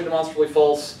not actually demonstrably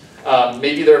false.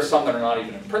 Maybe there are some that are not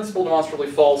even in principle demonstrably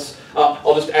false.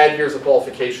 I'll just add here as a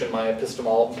qualification, my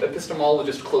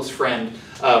epistemologist close friend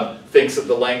thinks that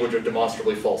the language of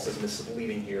demonstrably false is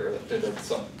misleading here,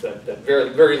 that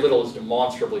very little is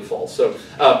demonstrably false. So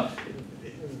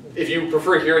if you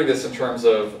prefer hearing this in terms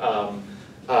of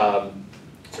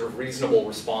sort of reasonable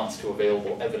response to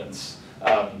available evidence,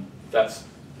 that's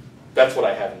what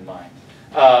I have in mind.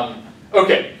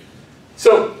 Okay,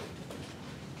 so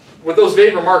with those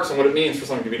vague remarks on what it means for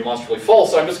something to be demonstrably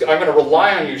false, I'm going to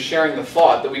rely on you sharing the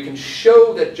thought that we can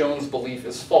show that Joan's belief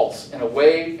is false in a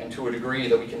way and to a degree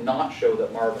that we cannot show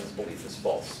that Marvin's belief is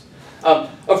false.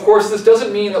 Of course, this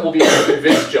doesn't mean that we'll be able to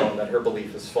convince Joan that her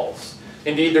belief is false.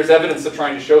 Indeed, there's evidence that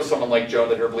trying to show someone like Joan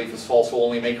that her belief is false will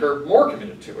only make her more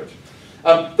committed to it.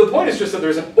 The point is just that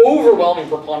there's an overwhelming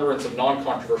preponderance of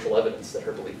non-controversial evidence that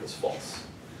her belief is false.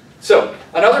 So,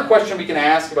 another question we can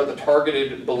ask about the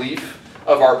targeted belief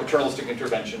of our paternalistic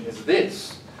intervention is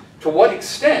this. To what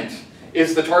extent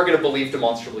is the targeted belief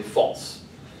demonstrably false?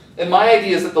 And my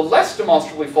idea is that the less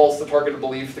demonstrably false the targeted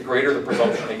belief, the greater the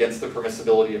presumption against the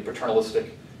permissibility of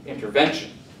paternalistic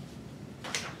intervention.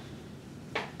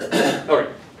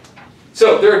 Okay.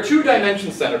 So there are two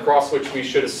dimensions then across which we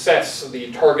should assess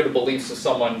the targeted beliefs of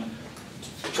someone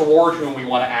toward whom we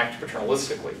want to act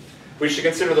paternalistically. We should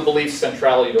consider the belief's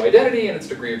centrality to identity and its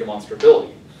degree of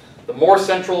demonstrability. The more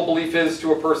central a belief is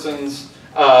to a person's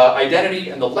identity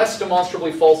and the less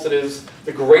demonstrably false it is,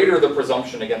 the greater the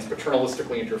presumption against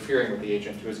paternalistically interfering with the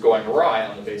agent who is going awry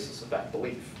on the basis of that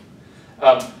belief.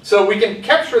 So we can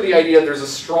capture the idea that there's a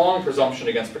strong presumption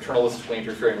against paternalistically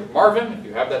interfering with Marvin, if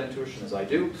you have that intuition as I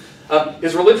do.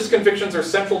 His religious convictions are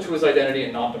central to his identity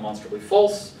and not demonstrably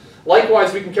false.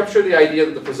 Likewise, we can capture the idea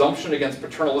that the presumption against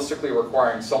paternalistically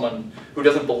requiring someone who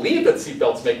doesn't believe that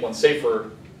seatbelts make one safer,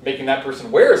 making that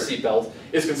person wear a seatbelt,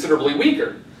 is considerably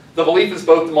weaker. The belief is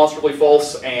both demonstrably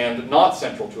false and not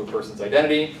central to a person's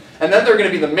identity. And then there are going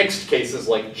to be the mixed cases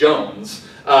like Joan's,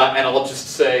 and I'll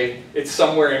just say it's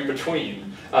somewhere in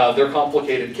between. They're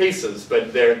complicated cases,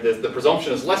 but the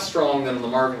presumption is less strong than in the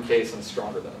Marvin case and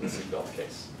stronger than in the seatbelt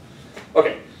case.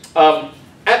 Okay.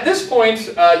 At this point,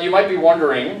 you might be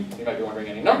wondering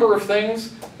any number of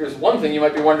things. Here's one thing you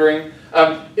might be wondering.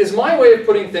 Is my way of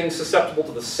putting things susceptible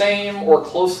to the same or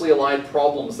closely allied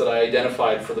problems that I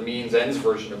identified for the means-ends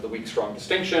version of the weak-strong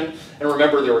distinction? And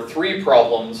remember, there were 3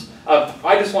 problems.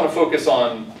 I just want to focus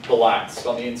on the last,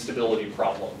 on the instability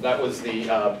problem. That was the,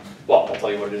 well, I'll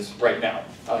tell you what it is right now.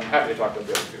 I'm happy to talk about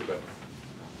the other 2, but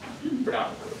for now,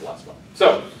 I'll go with the last one.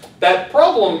 So, that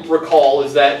problem, recall,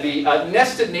 is that the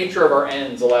nested nature of our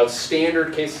ends allows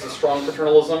standard cases of strong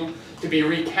paternalism to be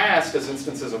recast as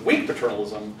instances of weak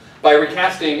paternalism by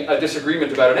recasting a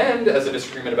disagreement about an end as a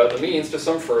disagreement about the means to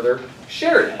some further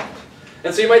shared end.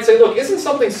 And so you might say, look, isn't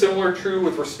something similar true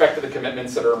with respect to the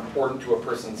commitments that are important to a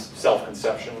person's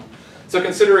self-conception? So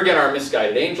consider again our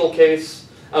misguided angel case.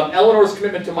 Eleanor's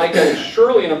commitment to Micah is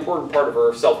surely an important part of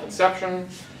her self-conception.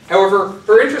 However,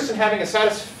 her interest in having a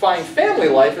satisfying family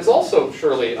life is also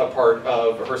surely a part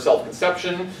of her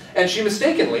self-conception, and she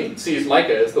mistakenly sees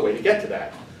Micah as the way to get to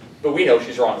that. But we know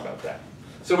she's wrong about that.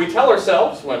 So we tell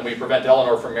ourselves, when we prevent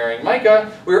Eleanor from marrying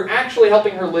Micah, we're actually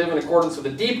helping her live in accordance with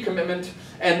a deep commitment,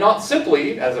 and not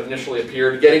simply, as it initially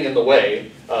appeared, getting in the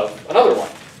way of another one.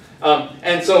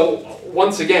 And so,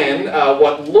 once again,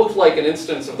 what looked like an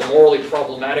instance of the morally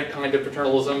problematic kind of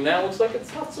paternalism now looks like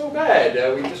it's not so bad.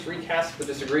 We just recast the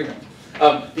disagreement.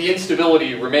 The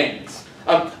instability remains.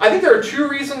 I think there are 2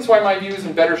 reasons why my view is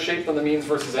in better shape than the means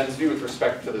versus ends view with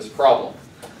respect to this problem.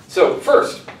 So,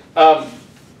 first, where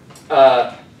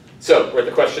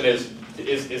the question is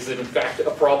it in fact a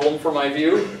problem for my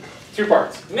view? 2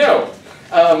 parts. No.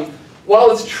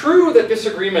 While it's true that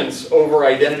disagreements over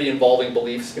identity-involving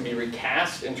beliefs can be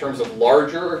recast in terms of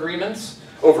larger agreements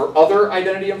over other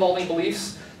identity-involving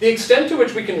beliefs, the extent to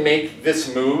which we can make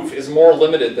this move is more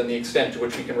limited than the extent to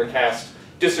which we can recast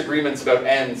disagreements about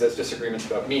ends as disagreements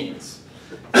about means.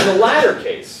 In the latter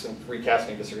case,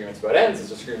 recasting disagreements about ends as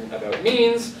disagreement about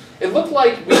means, it looked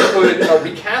like we could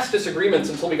recast disagreements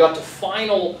until we got to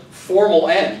final formal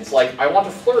ends, like I want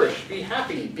to flourish, be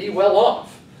happy, be well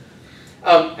off.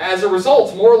 As a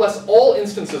result, more or less all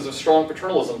instances of strong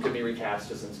paternalism could be recast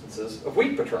as instances of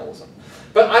weak paternalism.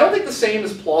 But I don't think the same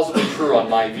is plausibly true on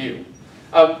my view.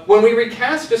 When we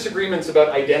recast disagreements about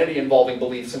identity-involving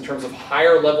beliefs in terms of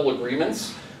higher-level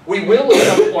agreements, we will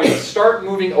at some point start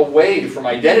moving away from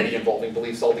identity-involving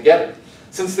beliefs altogether,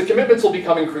 since the commitments will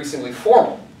become increasingly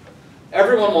formal.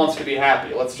 Everyone wants to be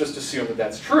happy. Let's just assume that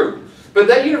that's true. But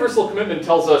that universal commitment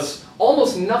tells us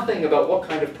almost nothing about what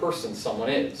kind of person someone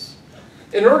is.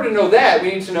 In order to know that,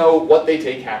 we need to know what they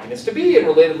take happiness to be and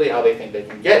relatedly how they think they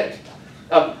can get it.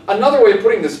 Another way of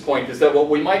putting this point is that what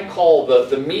we might call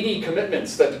the meaty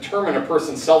commitments that determine a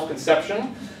person's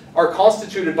self-conception are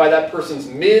constituted by that person's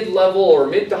mid-level or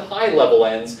mid to high-level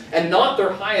ends and not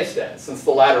their highest ends, since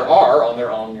the latter are, on their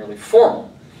own, merely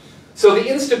formal. So the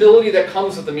instability that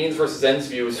comes with the means versus ends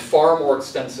view is far more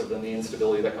extensive than the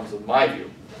instability that comes with my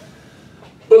view.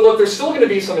 But look, there's still going to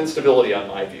be some instability on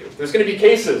my view. There's going to be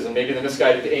cases, and maybe the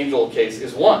misguided angel case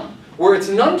is one, where it's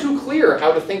none too clear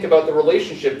how to think about the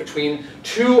relationship between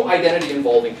 2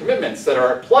 identity-involving commitments that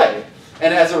are at play,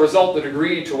 and as a result, the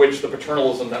degree to which the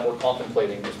paternalism that we're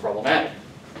contemplating is problematic.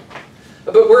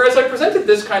 But whereas I presented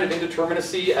this kind of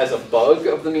indeterminacy as a bug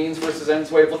of the means versus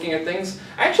ends way of looking at things,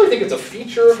 I actually think it's a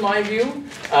feature of my view.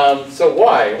 So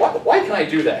why? Why can I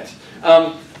do that?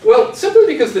 Well, simply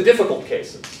because the difficult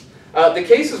cases, the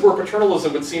cases where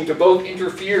paternalism would seem to both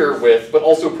interfere with but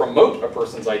also promote a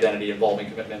person's identity involving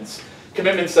commitments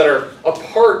that are a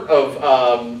part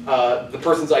of the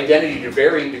person's identity to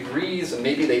varying degrees, and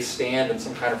maybe they stand in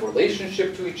some kind of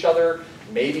relationship to each other,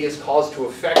 maybe as cause to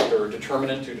effect or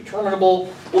determinant to determinable.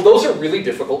 Well, those are really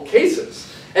difficult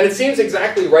cases. And it seems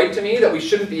exactly right to me that we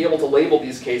shouldn't be able to label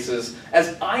these cases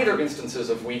as either instances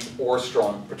of weak or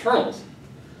strong paternalism.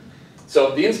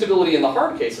 So the instability in the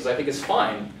hard cases, I think, is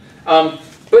fine.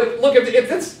 But look, if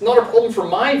that's not a problem for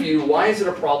my view, why is it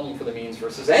a problem for the means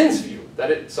versus ends view that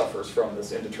it suffers from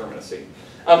this indeterminacy?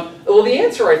 Well, the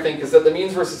answer, I think, is that the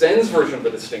means versus ends version of the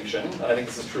distinction, and I think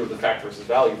this is true of the fact versus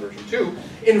value version too,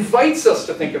 invites us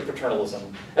to think of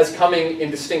paternalism as coming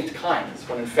in distinct kinds,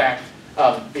 when in fact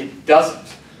it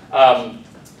doesn't. How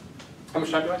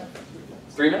much time do I have?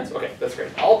 3 minutes? Okay, that's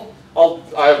great. I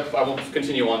won't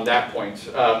continue on that point.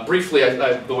 Briefly,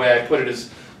 the way I put it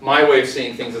is my way of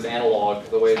seeing things as analog,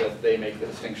 the way that they make the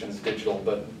distinctions digital,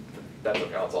 but that's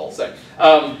okay, that's all I'll say.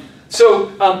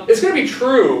 It's going to be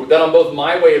true that on both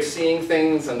my way of seeing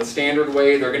things and the standard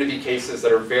way, there are going to be cases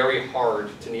that are very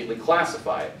hard to neatly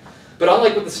classify. But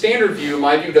unlike with the standard view,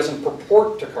 my view doesn't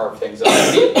purport to carve things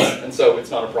out neatly, and so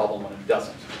it's not a problem when it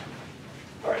doesn't.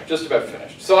 All right, just about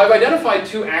finished. So I've identified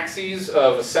 2 axes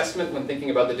of assessment when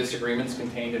thinking about the disagreements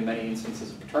contained in many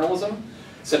instances of paternalism: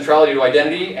 centrality to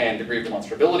identity and degree of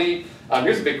demonstrability.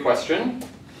 Here's a big question.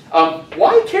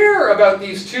 Why care about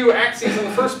these 2 axes in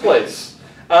the first place?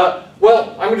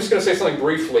 Well, I'm just going to say something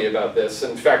briefly about this.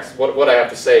 In fact, what I have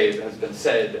to say has been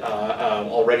said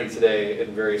already today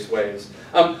in various ways.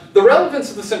 The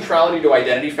relevance of the centrality to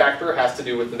identity factor has to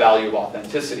do with the value of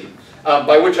authenticity,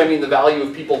 by which I mean the value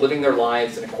of people living their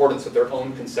lives in accordance with their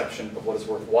own conception of what is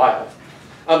worthwhile.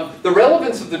 The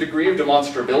relevance of the degree of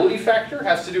demonstrability factor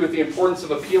has to do with the importance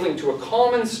of appealing to a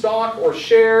common stock or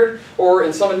shared, or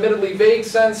in some admittedly vague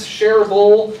sense,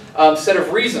 shareable set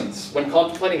of reasons when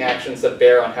contemplating actions that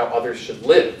bear on how others should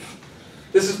live.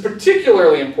 This is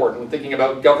particularly important when thinking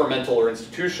about governmental or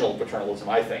institutional paternalism,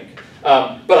 I think.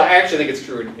 But I actually think it's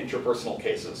true in interpersonal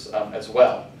cases as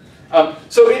well.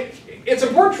 So it's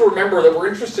important to remember that we're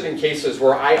interested in cases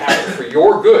where I act for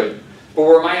your good, but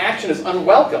where my action is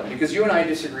unwelcome because you and I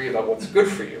disagree about what's good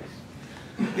for you.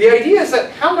 The idea is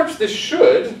that how much this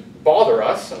should bother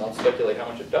us, and I'll speculate how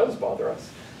much it does bother us,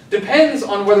 depends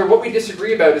on whether what we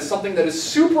disagree about is something that is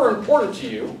super important to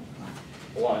you,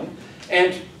 1,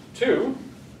 and 2,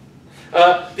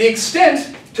 the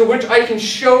extent to which I can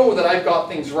show that I've got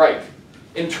things right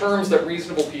in terms that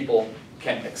reasonable people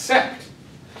can accept.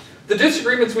 The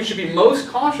disagreements we should be most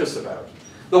cautious about,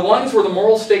 the ones where the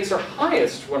moral stakes are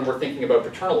highest when we're thinking about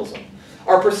paternalism,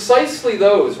 are precisely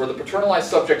those where the paternalized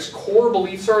subject's core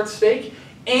beliefs are at stake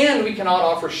and we cannot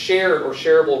offer shared or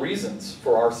shareable reasons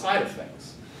for our side of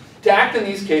things. To act in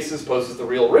these cases poses the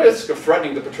real risk of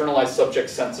threatening the paternalized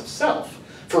subject's sense of self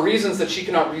for reasons that she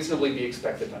cannot reasonably be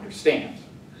expected to understand.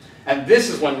 And this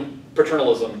is when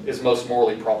paternalism is most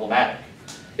morally problematic.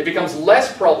 It becomes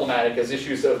less problematic as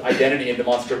issues of identity and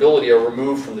demonstrability are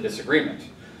removed from the disagreement.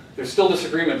 There's still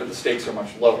disagreement, but the stakes are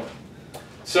much lower.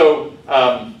 So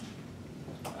I'm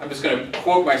just going to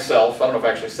quote myself. I don't know if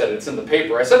I actually said it. It's in the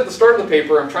paper. I said at the start of the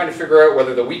paper, I'm trying to figure out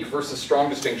whether the weak versus strong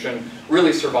distinction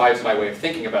really survives my way of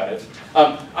thinking about it.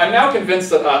 I'm now convinced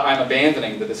that I'm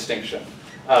abandoning the distinction.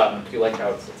 Do you like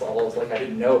how it's almost like I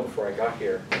didn't know before I got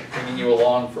here, bringing you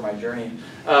along for my journey?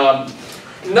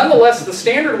 Nonetheless, the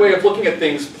standard way of looking at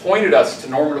things pointed us to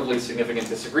normatively significant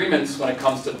disagreements when it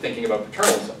comes to thinking about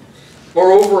paternalism.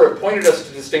 Moreover, it pointed us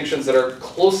to distinctions that are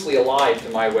closely allied to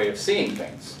my way of seeing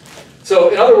things. So,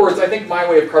 in other words, I think my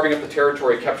way of carving up the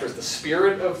territory captures the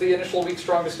spirit of the initial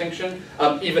weak-strong distinction,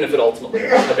 even if it ultimately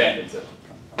abandons it.